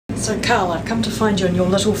So Carla, come to find you in your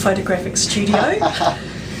little photographic studio.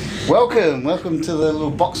 Welcome to the little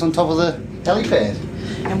box on top of the helipad.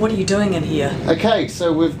 And what are you doing in here? Okay,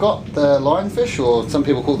 so we've got the lionfish, or some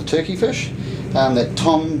people call the turkey fish, that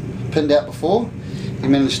Tom pinned out before. He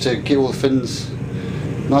managed to get all the fins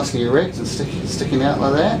nicely erect and sticking out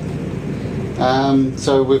like that.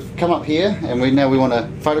 So we've come up here and now we want to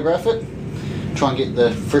photograph it, try and get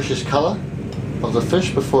the freshest colour of the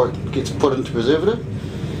fish before it gets put into preservative.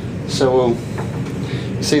 So we'll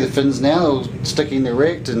see the fins now, they're sticking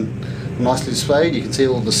erect and nicely displayed. You can see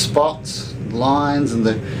all the spots, lines, and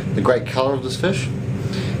the great colour of this fish.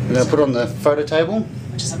 We're going to put it on the photo table,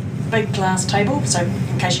 Which is a big glass table, so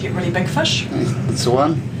in case you get really big fish. That's the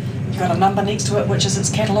one. You've got a number next to it, which is its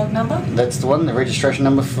catalogue number. That's the one, the registration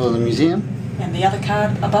number for the museum. And the other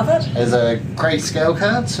card above it There's a grade scale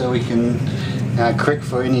card, so we can correct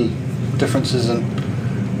for any differences in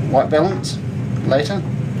white balance later.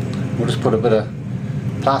 We'll just put a bit of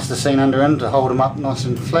plasticine under him to hold him up nice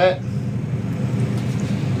and flat.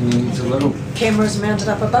 And a little camera's mounted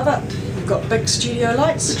up above it. You've got big studio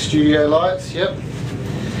lights. big studio lights, yep.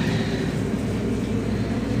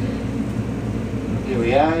 Here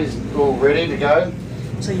we are, he's all ready to go.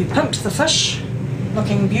 So you pimped the fish,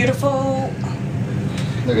 looking beautiful.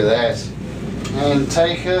 Look at that. And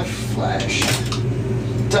take a flash.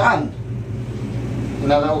 Done!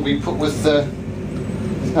 Now that will be put with the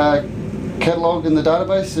catalogue in the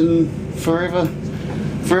database and forever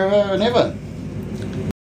and ever.